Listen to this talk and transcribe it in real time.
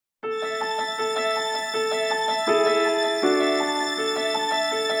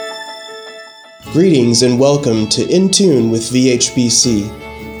Greetings and welcome to In Tune with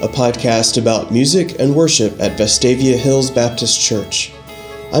VHBC, a podcast about music and worship at Vestavia Hills Baptist Church.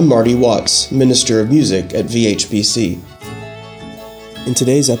 I'm Marty Watts, Minister of Music at VHBC. In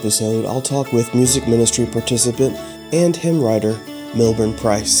today's episode, I'll talk with music ministry participant and hymn writer Milburn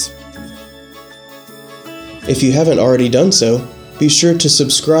Price. If you haven't already done so, be sure to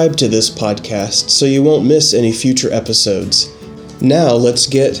subscribe to this podcast so you won't miss any future episodes. Now let's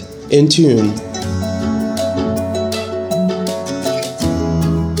get in tune.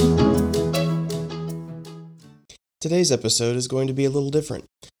 Today's episode is going to be a little different.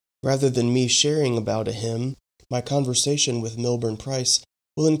 Rather than me sharing about a hymn, my conversation with Milburn Price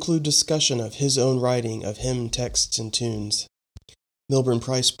will include discussion of his own writing of hymn texts and tunes. Milburn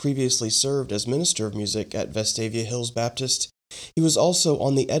Price previously served as Minister of Music at Vestavia Hills Baptist. He was also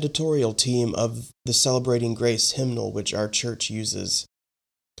on the editorial team of the Celebrating Grace hymnal, which our church uses.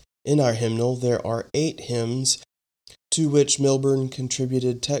 In our hymnal, there are 8 hymns to which Milburn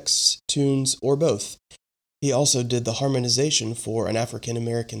contributed texts, tunes, or both. He also did the harmonization for an African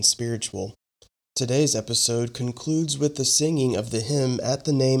American spiritual. Today's episode concludes with the singing of the hymn At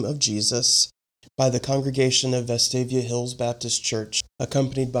the Name of Jesus by the congregation of Vestavia Hills Baptist Church,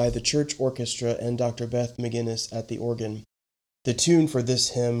 accompanied by the church orchestra and Dr. Beth McGinnis at the organ. The tune for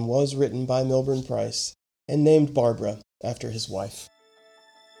this hymn was written by Milburn Price and named Barbara after his wife.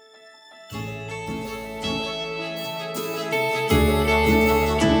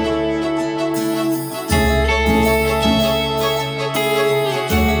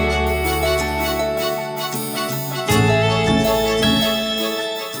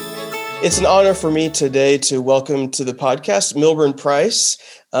 It's an honor for me today to welcome to the podcast Milburn Price.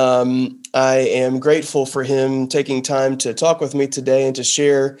 I am grateful for him taking time to talk with me today and to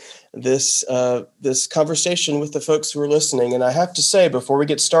share this conversation with the folks who are listening. And I have to say, before we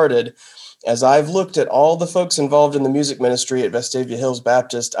get started, as I've looked at all the folks involved in the music ministry at Vestavia Hills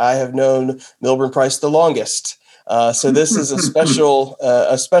Baptist, I have known Milburn Price the longest. So this is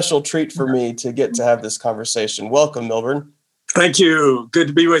a special treat for me to get to have this conversation. Welcome, Milburn. Thank you. Good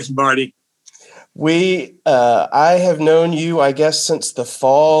to be with you, Marty. I have known you, I guess, since the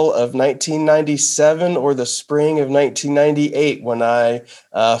fall of 1997 or the spring of 1998 when I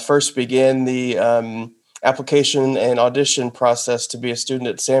first began the application and audition process to be a student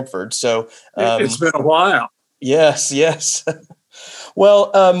at Samford. So it's been a while. Yes.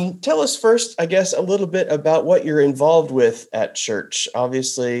 Well, tell us first, I guess, a little bit about what you're involved with at church.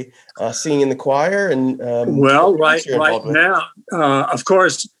 Obviously, singing in the choir and right now, of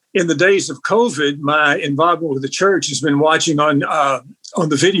course, in the days of COVID, my involvement with the church has been watching on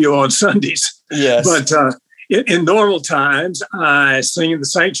the video on Sundays. Yes, but in normal times, I sing in the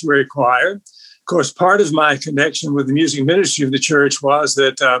sanctuary choir. Of course, part of my connection with the music ministry of the church was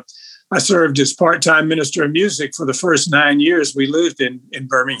that I served as part-time minister of music for the first 9 years we lived in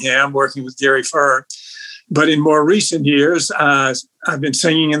Birmingham, working with Gary Furr. But in more recent years, I've been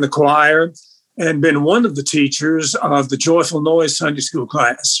singing in the choir and been one of the teachers of the Joyful Noise Sunday School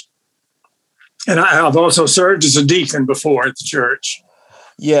class. And I've also served as a deacon before at the church.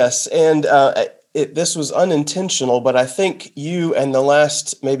 Yes, and this was unintentional, but I think you and the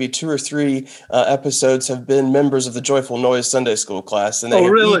last maybe 2 or 3 episodes have been members of the Joyful Noise Sunday School class. And they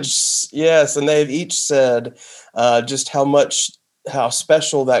really? And they've each said just how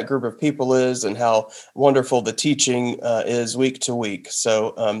special that group of people is and how wonderful the teaching is week to week.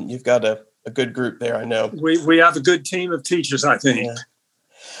 So you've got a good group there, I know. We have a good team of teachers, I think.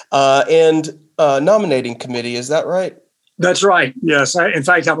 Yeah. And nominating committee, is that right? That's right. Yes. In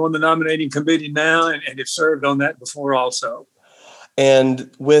fact, I'm on the nominating committee now and have served on that before also.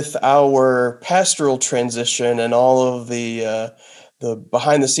 And with our pastoral transition and all of the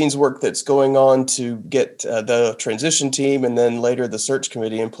behind the scenes work that's going on to get the transition team and then later the search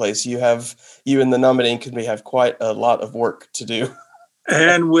committee in place, you and the nominating committee have quite a lot of work to do.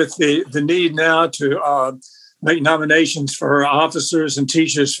 And with the need now to make nominations for officers and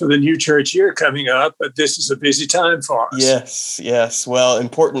teachers for the new church year coming up, but this is a busy time for us. Yes. Well,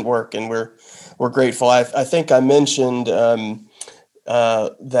 important work, and we're grateful. I think I mentioned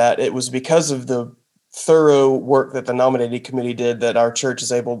that it was because of the thorough work that the nominating committee did that our church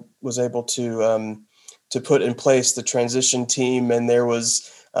was able to put in place the transition team, and there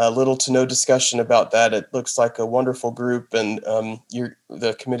was little to no discussion about that. It looks like a wonderful group, and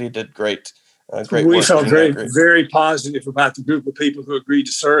the committee did great. Great we work felt very positive about the group of people who agreed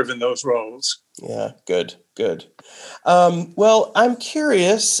to serve in those roles. Yeah, good. Well, I'm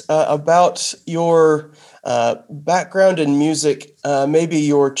curious about your background in music, maybe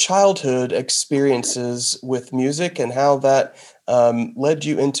your childhood experiences with music and how that led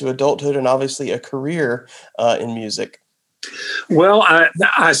you into adulthood and obviously a career in music. Well,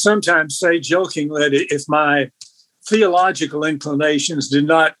 I sometimes say jokingly that if my theological inclinations did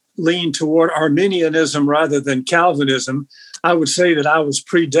not lean toward Arminianism rather than Calvinism, I would say that I was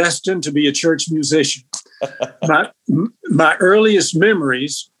predestined to be a church musician. My earliest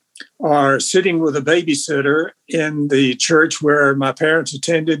memories are sitting with a babysitter in the church where my parents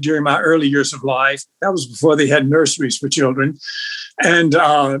attended during my early years of life. That was before they had nurseries for children. And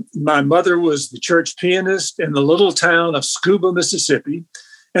my mother was the church pianist in the little town of Scuba, Mississippi.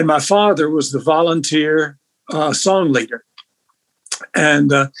 And my father was the volunteer song leader.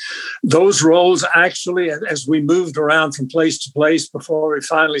 And those roles actually, as we moved around from place to place before we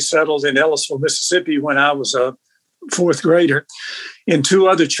finally settled in Ellisville, Mississippi, when I was a fourth grader, in two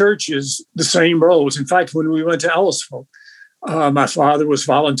other churches, the same roles. In fact, when we went to Ellisville, my father was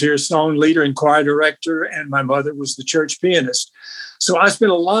volunteer song leader and choir director, and my mother was the church pianist. So I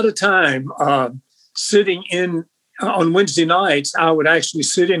spent a lot of time sitting in. On Wednesday nights, I would actually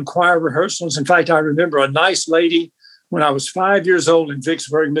sit in choir rehearsals. In fact, I remember a nice lady when I was 5 years old in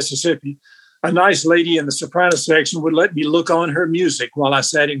Vicksburg, Mississippi. A nice lady in the soprano section would let me look on her music while I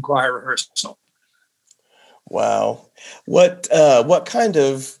sat in choir rehearsal. Wow. What kind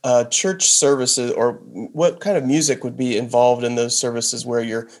of church services or what kind of music would be involved in those services where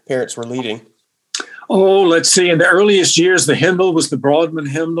your parents were leading? Oh, let's see. In the earliest years, the hymnal was the Broadman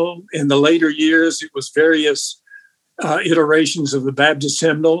hymnal. In the later years, it was various iterations of the Baptist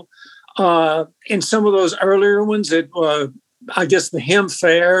hymnal. In some of those earlier ones, I guess the hymn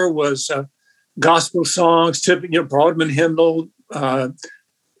fair was gospel songs, typical Broadman hymnal,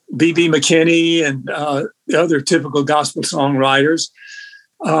 B.B. McKinney, and the other typical gospel songwriters.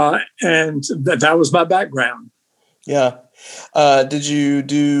 And that was my background. Yeah. Did you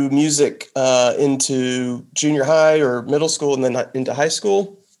do music into junior high or middle school and then into high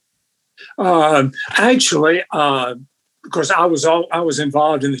school? Actually, because I was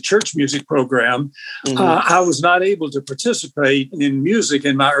involved in the church music program, I was not able to participate in music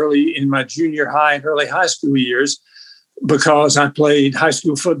in my junior high and early high school years because I played high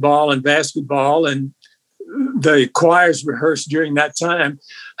school football and basketball, and the choirs rehearsed during that time.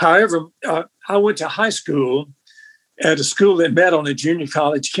 However, I went to high school at a school that met on a junior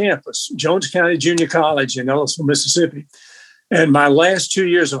college campus, Jones County Junior College in Ellisville, Mississippi. And my last 2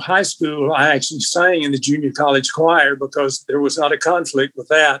 years of high school, I actually sang in the junior college choir because there was not a conflict with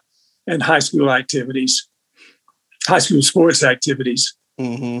that and high school activities, high school sports activities.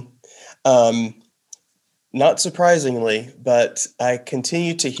 Mm-hmm. Not surprisingly, but I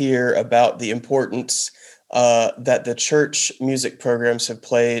continue to hear about the importance that the church music programs have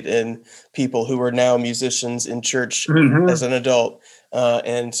played in people who are now musicians in church as an adult.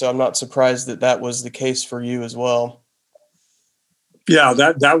 And so I'm not surprised that was the case for you as well. Yeah,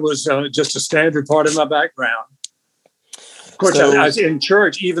 that was just a standard part of my background. Of course, I was in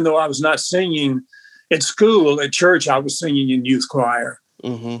church, even though I was not singing at school. At church, I was singing in youth choir.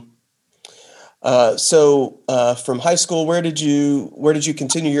 Mm-hmm. So from high school, where did you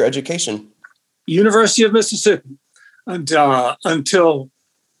continue your education? University of Mississippi, until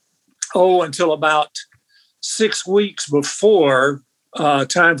about 6 weeks before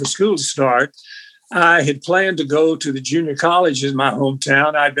time for school to start. I had planned to go to the junior college in my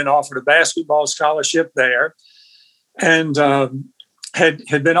hometown. I'd been offered a basketball scholarship there, and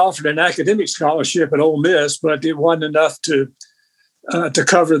had been offered an academic scholarship at Ole Miss, but it wasn't enough to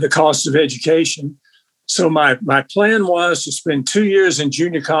cover the cost of education. So my plan was to spend 2 years in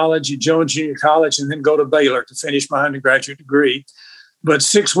junior college at Jones Junior College and then go to Baylor to finish my undergraduate degree. But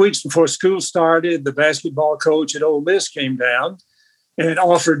 6 weeks before school started, the basketball coach at Ole Miss came down and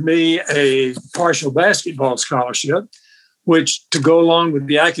offered me a partial basketball scholarship, which, to go along with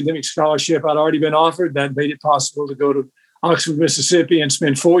the academic scholarship I'd already been offered, that made it possible to go to Oxford, Mississippi and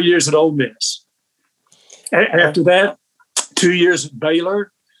spend 4 years at Ole Miss. After that, 2 years at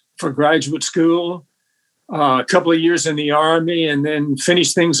Baylor for graduate school, a couple of years in the Army, and then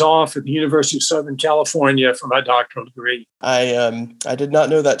finished things off at the University of Southern California for my doctoral degree. I did not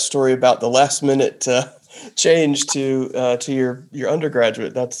know that story about the last minute change to your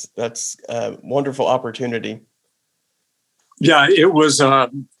undergraduate. That's a wonderful opportunity. Yeah, it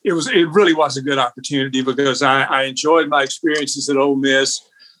really was a good opportunity because I enjoyed my experiences at Ole Miss,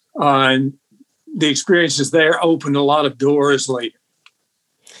 and the experiences there opened a lot of doors later.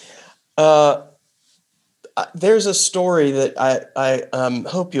 There's a story that I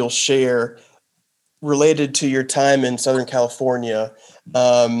hope you'll share related to your time in Southern California,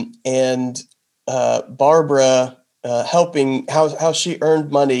 and Barbara helping, how she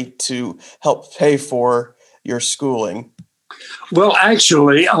earned money to help pay for your schooling. Well,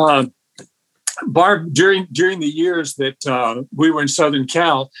 actually, Barb, during the years that we were in Southern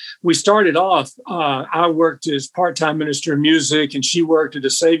Cal, we started off, I worked as part-time minister of music, and she worked at a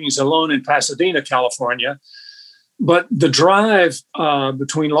savings and loan in Pasadena, California. But the drive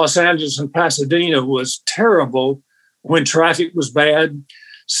between Los Angeles and Pasadena was terrible when traffic was bad.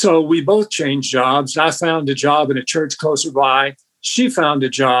 So we both changed jobs. I found a job in a church closer by. She found a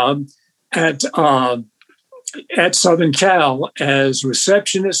job at Southern Cal as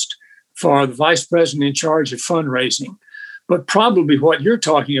receptionist for the vice president in charge of fundraising. But probably what you're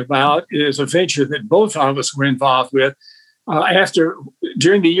talking about is a venture that both of us were involved with.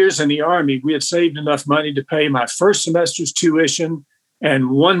 During the years in the Army, we had saved enough money to pay my first semester's tuition and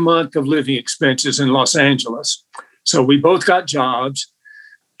 1 month of living expenses in Los Angeles. So we both got jobs.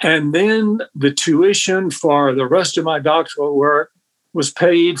 And then the tuition for the rest of my doctoral work was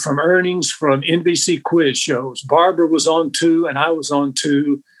paid from earnings from NBC quiz shows. Barbara was on 2 and I was on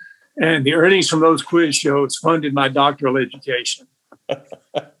 2. And the earnings from those quiz shows funded my doctoral education.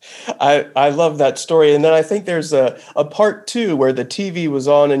 I love that story. And then I think there's a part 2 where the TV was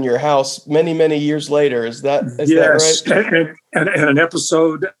on in your house many, many years later. Is that right? And an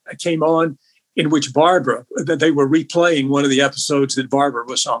episode came on in which Barbara, that they were replaying one of the episodes that Barbara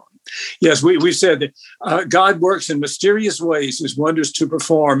was on. Yes, we said that God works in mysterious ways, his wonders to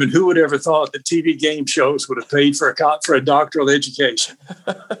perform. And who would ever thought that TV game shows would have paid for a doctoral education?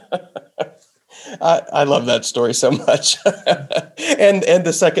 I love that story so much. and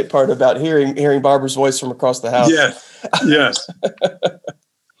the second part about hearing Barbara's voice from across the house. Yes.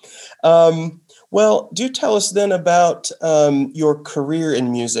 Well, do tell us then about your career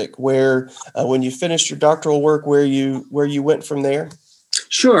in music, where when you finished your doctoral work, where you went from there.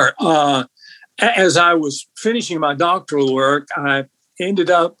 Sure. As I was finishing my doctoral work, I ended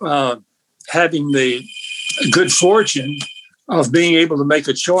up having the good fortune of being able to make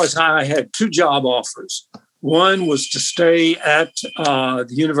a choice. I had 2 job offers. One was to stay at the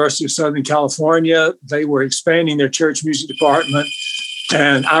University of Southern California. They were expanding their church music department,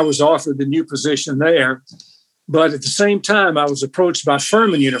 and I was offered the new position there. But at the same time, I was approached by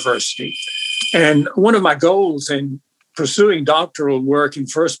Furman University. And one of my goals in pursuing doctoral work in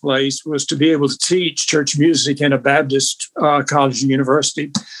first place was to be able to teach church music in a Baptist college or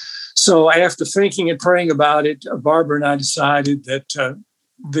university. So after thinking and praying about it, Barbara and I decided that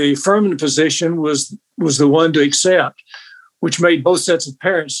the Furman position was the one to accept, which made both sets of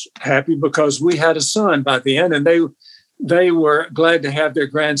parents happy because we had a son by the end, and they were glad to have their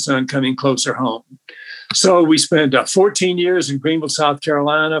grandson coming closer home. So we spent 14 years in Greenville, South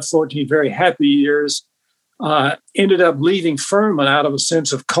Carolina, 14 very happy years. Ended up leaving Furman out of a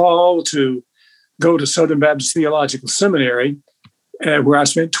sense of call to go to Southern Baptist Theological Seminary, where I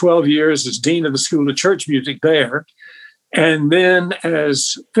spent 12 years as dean of the School of Church Music there. And then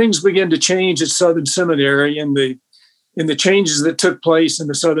as things began to change at Southern Seminary in the changes that took place in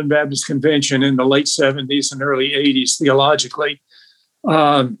the Southern Baptist Convention in the late 70s and early 80s theologically,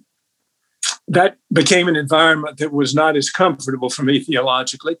 that became an environment that was not as comfortable for me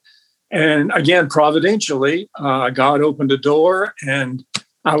theologically. And again, providentially, God opened a door, and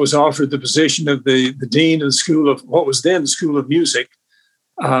I was offered the position of the dean of the school of what was then the School of Music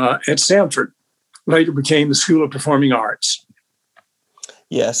at Samford. Later became the School of Performing Arts.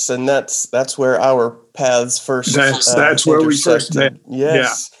 Yes, and that's where our paths first. That's where we first met.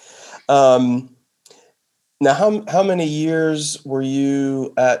 Yes. Yeah. Now, how many years were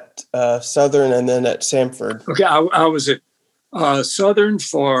you at Southern and then at Samford? Okay, I was at Southern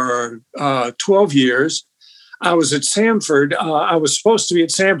for 12 years. I was at Samford. I was supposed to be at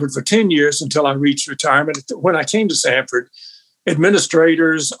Samford for 10 years until I reached retirement. When I came to Samford,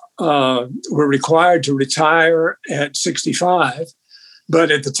 administrators were required to retire at 65. But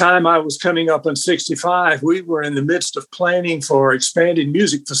at the time I was coming up on 65, we were in the midst of planning for expanded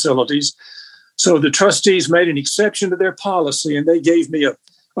music facilities. So the trustees made an exception to their policy, and they gave me a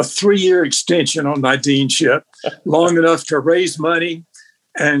 3-year extension on my deanship, long enough to raise money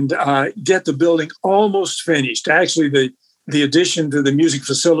and get the building almost finished. Actually, the addition to the music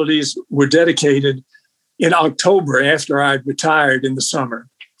facilities were dedicated in October after I'd retired in the summer.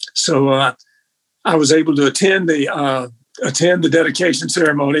 So I was able to attend the dedication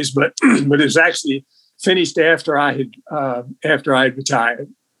ceremonies, but it was actually finished after I had retired.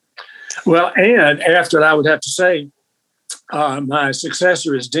 Well, and after that, I would have to say, my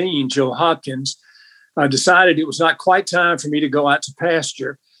successor as dean, Joe Hopkins, decided it was not quite time for me to go out to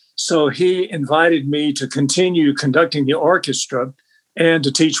pasture. So he invited me to continue conducting the orchestra and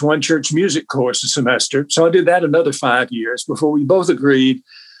to teach one church music course a semester. So I did that another 5 years before we both agreed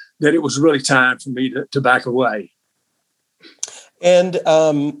that it was really time for me to back away. And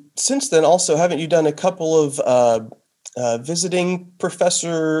since then, also, haven't you done a couple of visiting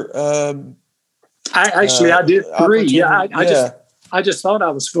professor? I did 3. Yeah, I just thought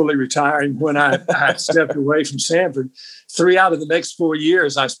I was fully retiring when I stepped away from Samford. 3 out of the next 4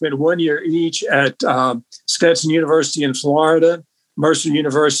 years, I spent 1 year each at Stetson University in Florida, Mercer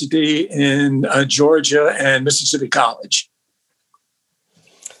University in Georgia, and Mississippi College.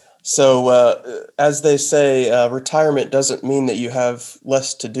 So, as they say, retirement doesn't mean that you have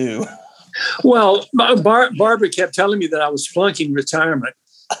less to do. Well, Barbara kept telling me that I was flunking retirement.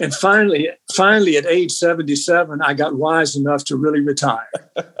 And finally, at age 77, I got wise enough to really retire.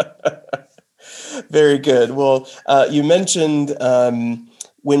 Very good. Well, you mentioned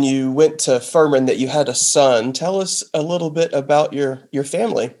when you went to Furman that you had a son. Tell us a little bit about your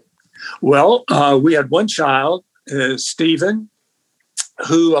family. Well, we had one child, Stephen,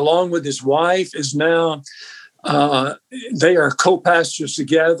 who, along with his wife, is now, they are co-pastors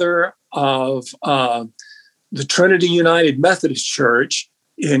together of the Trinity United Methodist Church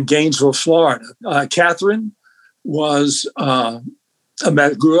in Gainesville, Florida. Catherine grew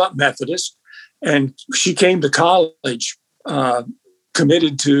up Methodist, and she came to college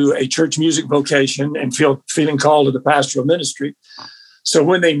committed to a church music vocation and feeling called to the pastoral ministry. So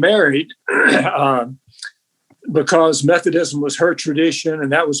when they married, because Methodism was her tradition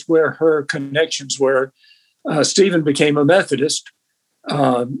and that was where her connections were, Stephen became a Methodist.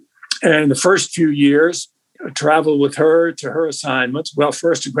 And in the first few years, traveled with her to her assignments, well,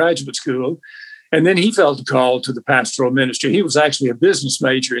 first to graduate school, and then he felt a call to the pastoral ministry. He was actually a business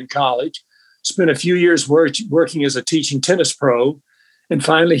major in college, spent a few years working as a teaching tennis pro, and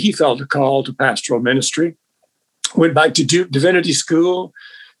finally he felt a call to pastoral ministry, went back to divinity school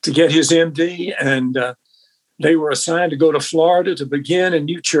to get his MD, and they were assigned to go to Florida to begin a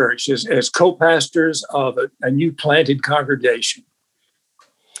new church as co-pastors of a new planted congregation.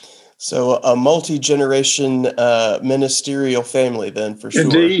 So a multi-generation ministerial family then, for sure.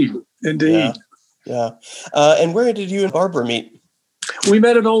 Indeed. Yeah. And where did you and Barbara meet? We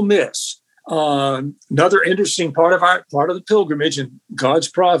met at Ole Miss. Another interesting part of the pilgrimage in God's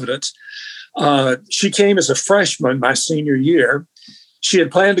providence. She came as a freshman my senior year. She had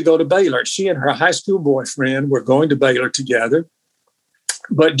planned to go to Baylor. She and her high school boyfriend were going to Baylor together.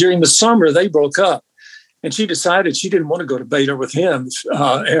 But during the summer, they broke up. And she decided she didn't want to go to Baylor with him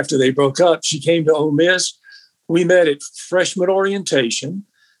after they broke up. She came to Ole Miss. We met at freshman orientation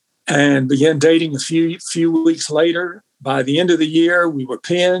and began dating a few weeks later. By the end of the year, we were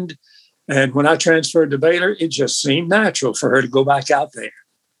pinned. And when I transferred to Baylor, it just seemed natural for her to go back out there.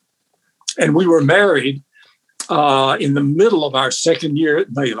 And we were married in the middle of our second year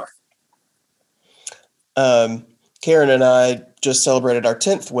at Baylor. Karen and I just celebrated our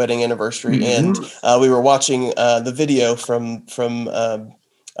 10th wedding anniversary, and we were watching the video from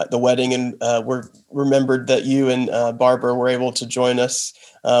the wedding, and we remembered that you and Barbara were able to join us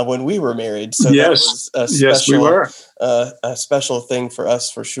when we were married. So yes, that was a special, yes, we were. A special thing for us,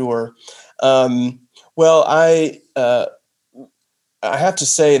 for sure. Well, I have to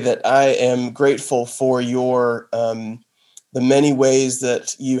say that I am grateful for your the many ways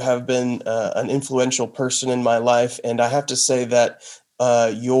that you have been an influential person in my life. And I have to say that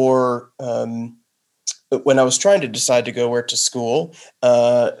when I was trying to decide to go where to school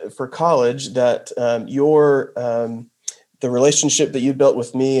for college, that the relationship that you built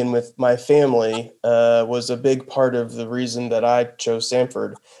with me and with my family was a big part of the reason that I chose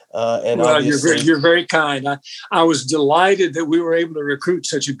Samford. Well, you're very kind. I was delighted that we were able to recruit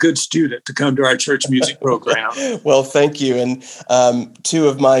such a good student to come to our church music program. Well, thank you. And 2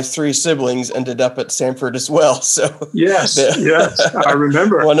 of my 3 siblings ended up at Samford as well. So yes, I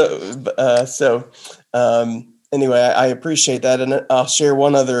remember. Anyway, I appreciate that, and I'll share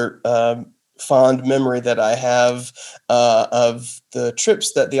one other fond memory that I have of the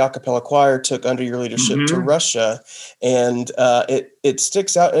trips that the a cappella choir took under your leadership to Russia. And it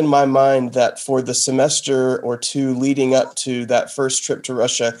sticks out in my mind that for the semester or 2 leading up to that first trip to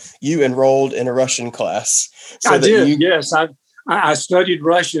Russia, you enrolled in a Russian class. I did, yes. I studied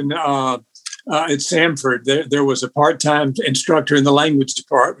Russian at Samford. There was a part-time instructor in the language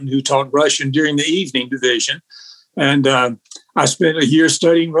department who taught Russian during the evening division. And I spent a year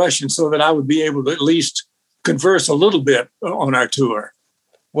studying Russian so that I would be able to at least converse a little bit on our tour.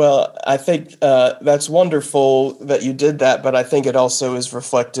 Well, I think that's wonderful that you did that, but I think it also is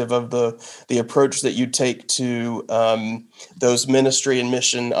reflective of the approach that you take to those ministry and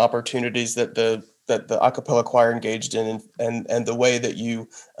mission opportunities that the that the a cappella choir engaged in, and the way that you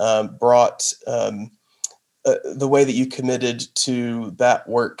brought the way that you committed to that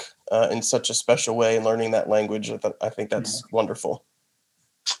work in such a special way and learning that language. I think that's wonderful.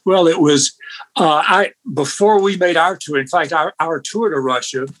 Well, it was before we made our tour. In fact, our tour to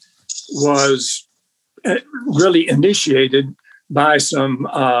Russia was really initiated by some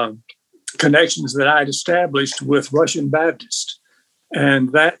connections that I'd established with Russian Baptists.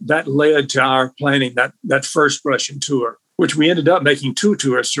 And that led to our planning that first Russian tour, which we ended up making 2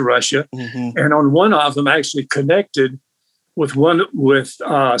 tours to Russia. Mm-hmm. And on one of them, I actually connected with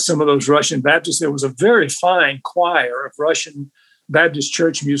some of those Russian Baptists. There was a very fine choir of Russian Baptist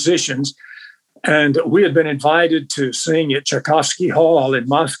church musicians. And we had been invited to sing at Tchaikovsky Hall in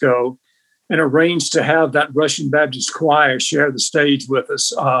Moscow and arranged to have that Russian Baptist choir share the stage with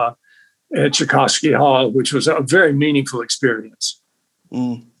us at Tchaikovsky Hall, which was a very meaningful experience.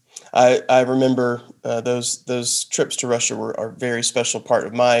 I remember those trips to Russia are a very special part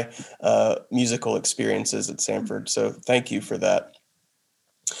of my musical experiences at Samford. So thank you for that.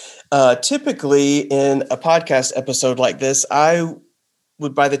 Typically in a podcast episode like this,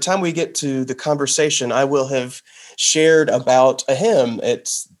 by the time we get to the conversation, I will have shared about a hymn.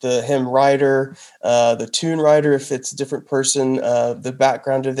 It's the hymn writer, the tune writer, if it's a different person, the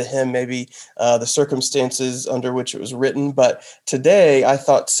background of the hymn, maybe the circumstances under which it was written. But today, I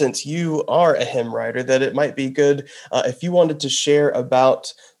thought, since you are a hymn writer, that it might be good if you wanted to share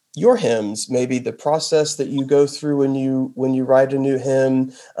about your hymns, maybe the process that you go through when you write a new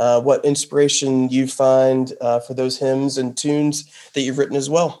hymn, what inspiration you find for those hymns and tunes that you've written as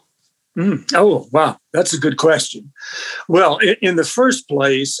well. Oh, wow. That's a good question. Well, in the first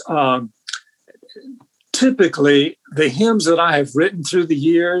place, typically the hymns that I have written through the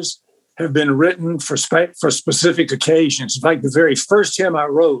years have been written for specific occasions. In fact, the very first hymn I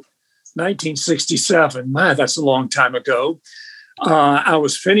wrote, 1967, that's a long time ago. I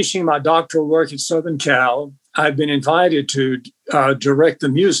was finishing my doctoral work at Southern Cal. I'd been invited to direct the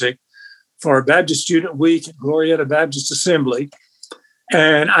music for Baptist Student Week at Glorieta Baptist Assembly.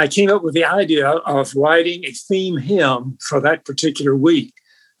 And I came up with the idea of writing a theme hymn for that particular week.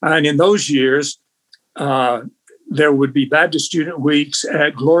 And in those years, there would be Baptist Student Weeks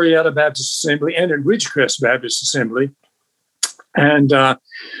at Glorieta Baptist Assembly and at Ridgecrest Baptist Assembly. And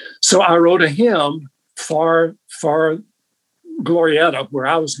so I wrote a hymn for Glorieta, where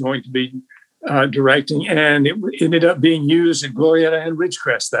I was going to be directing, and it ended up being used at Glorieta and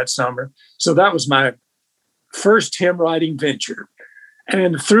Ridgecrest that summer. So that was my first hymn writing venture.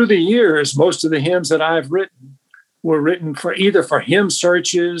 And through the years, most of the hymns that I've written were written for hymn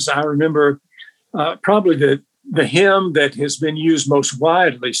searches. I remember probably the hymn that has been used most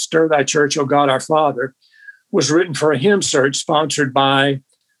widely, Stir Thy Church, O God our Father, was written for a hymn search sponsored by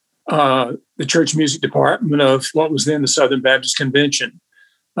the church music department of what was then the Southern Baptist Convention.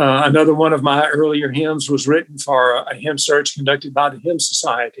 Another one of my earlier hymns was written for a hymn search conducted by the Hymn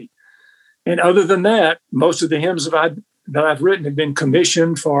Society. And other than that, most of the hymns that I've written have been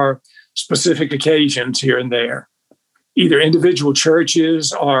commissioned for specific occasions here and there, either individual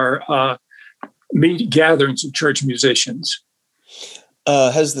churches or gatherings of church musicians.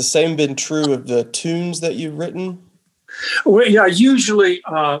 Has the same been true of the tunes that you've written? Well, yeah, usually,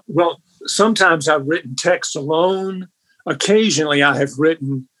 sometimes I've written text alone. Occasionally, I have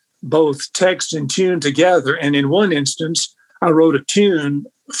written both text and tune together. And in one instance, I wrote a tune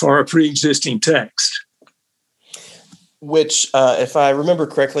for a pre-existing text. Which, if I remember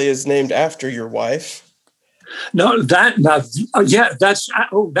correctly, is named after your wife. No, that's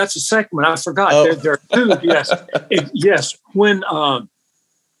a second one. I forgot. Oh. There are 2. Yes, yes.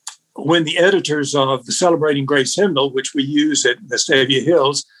 When the editors of the Celebrating Grace hymnal, which we use at Vestavia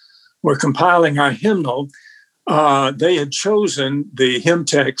Hills, were compiling our hymnal, they had chosen the hymn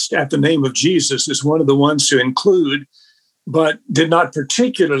text At the Name of Jesus as one of the ones to include, but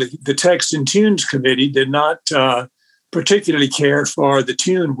the text and tunes committee did not particularly care for the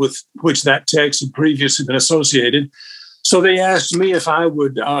tune with which that text had previously been associated. So they asked me if I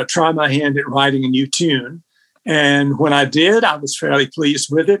would try my hand at writing a new tune. And when I did, I was fairly pleased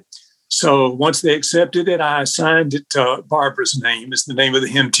with it. So once they accepted it, I assigned it to Barbara's name as the name of the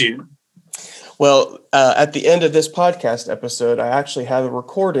hymn tune. Well, at the end of this podcast episode, I actually have a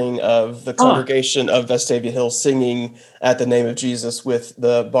recording of the congregation of Vestavia Hills singing At the Name of Jesus with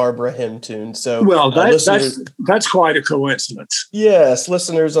the Barbara hymn tune. So, well, that's quite a coincidence. Yes,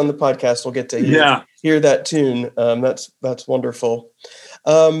 listeners on the podcast will get to hear that tune. That's wonderful.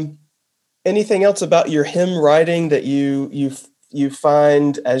 Anything else about your hymn writing that you you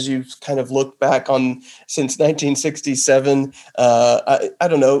find as you've kind of looked back on since 1967, I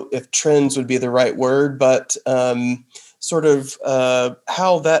don't know if trends would be the right word, but sort of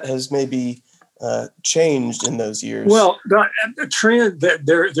how that has maybe changed in those years? Well, the trend that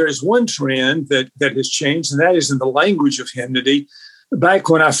there is one trend that has changed, and that is in the language of hymnody. Back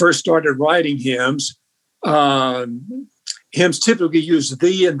when I first started writing hymns, hymns typically use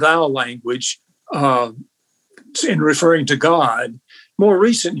thee and thou language in referring to God. More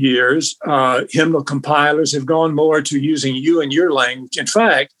recent years, hymnal compilers have gone more to using you and your language. In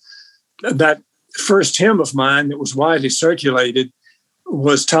fact, that first hymn of mine that was widely circulated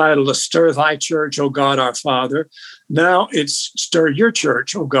was titled "Stir Thy Church, O God our Father." Now it's "Stir Your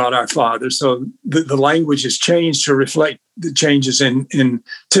Church, O God our Father." So the language has changed to reflect the changes in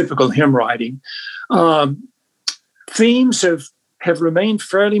typical hymn writing. Themes have remained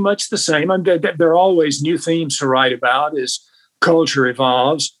fairly much the same. There are always new themes to write about as culture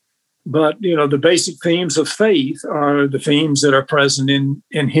evolves. But, the basic themes of faith are the themes that are present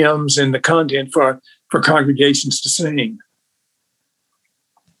in hymns and the content for congregations to sing.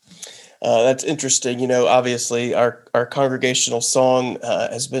 That's interesting. Obviously, our congregational song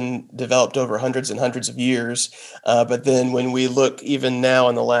has been developed over hundreds and hundreds of years. But then when we look even now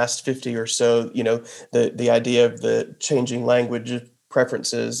in the last 50 or so, the idea of the changing language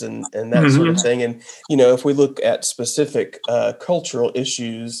preferences and that sort of thing. And, if we look at specific cultural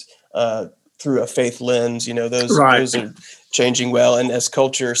issues through a faith lens, those are changing well. And as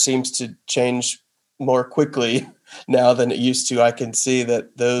culture seems to change more quickly now than it used to, I can see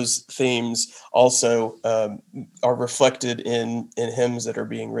that those themes also are reflected in hymns that are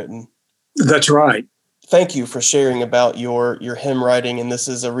being written. That's right. Thank you for sharing about your hymn writing, and this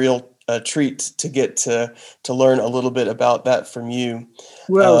is a real treat to get to learn a little bit about that from you.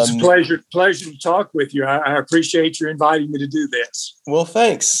 Well, it's a pleasure to talk with you. I appreciate you inviting me to do this. Well,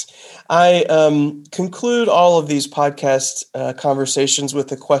 thanks. I conclude all of these podcast conversations with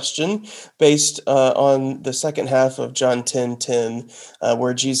a question based on the second half of John 10:10,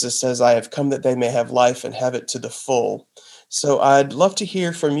 where Jesus says, "I have come that they may have life and have it to the full." So I'd love to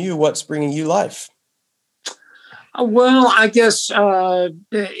hear from you. What's bringing you life? Well, I guess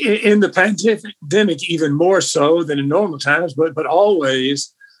in the pandemic, even more so than in normal times, but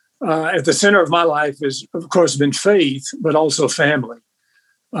always at the center of my life has, of course, been faith, but also family.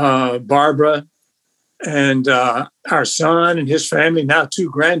 Barbara and our son and his family, now 2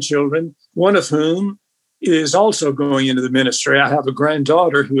 grandchildren, one of whom is also going into the ministry. I have a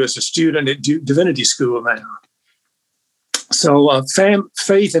granddaughter who is a student at Divinity School now. So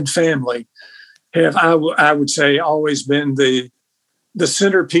faith and family have, I would say, always been the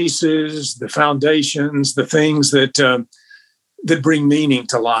centerpieces, the foundations, the things that bring meaning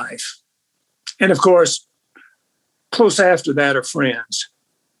to life. And of course, close after that are friends,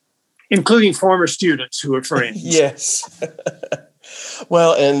 including former students who are friends. Yes.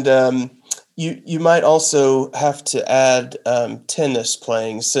 Well, and you might also have to add tennis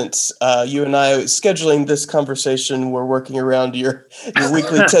playing, since you and I, scheduling this conversation, we're working around your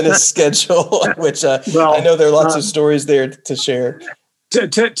weekly tennis schedule, which I know there are lots of stories there to share.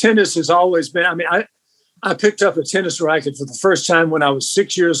 Tennis has always been, I picked up a tennis racket for the first time when I was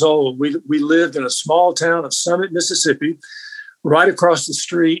 6 years old. We lived in a small town of Summit, Mississippi, right across the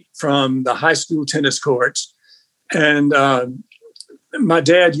street from the high school tennis courts. And my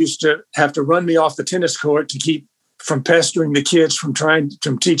dad used to have to run me off the tennis court to keep from pestering the kids from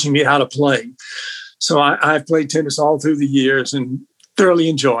teaching me how to play. So I've played tennis all through the years and thoroughly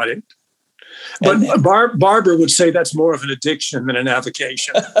enjoyed it. But Barbara would say that's more of an addiction than an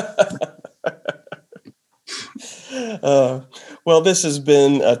avocation. Well, this has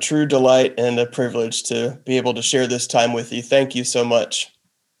been a true delight and a privilege to be able to share this time with you. Thank you so much.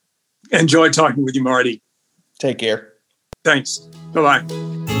 Enjoyed talking with you, Marty. Take care. Thanks. Bye-bye.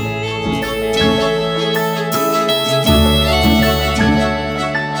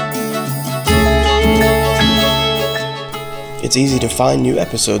 It's easy to find new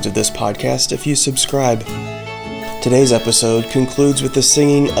episodes of this podcast if you subscribe. Today's episode concludes with the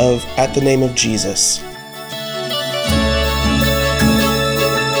singing of "At the Name of Jesus."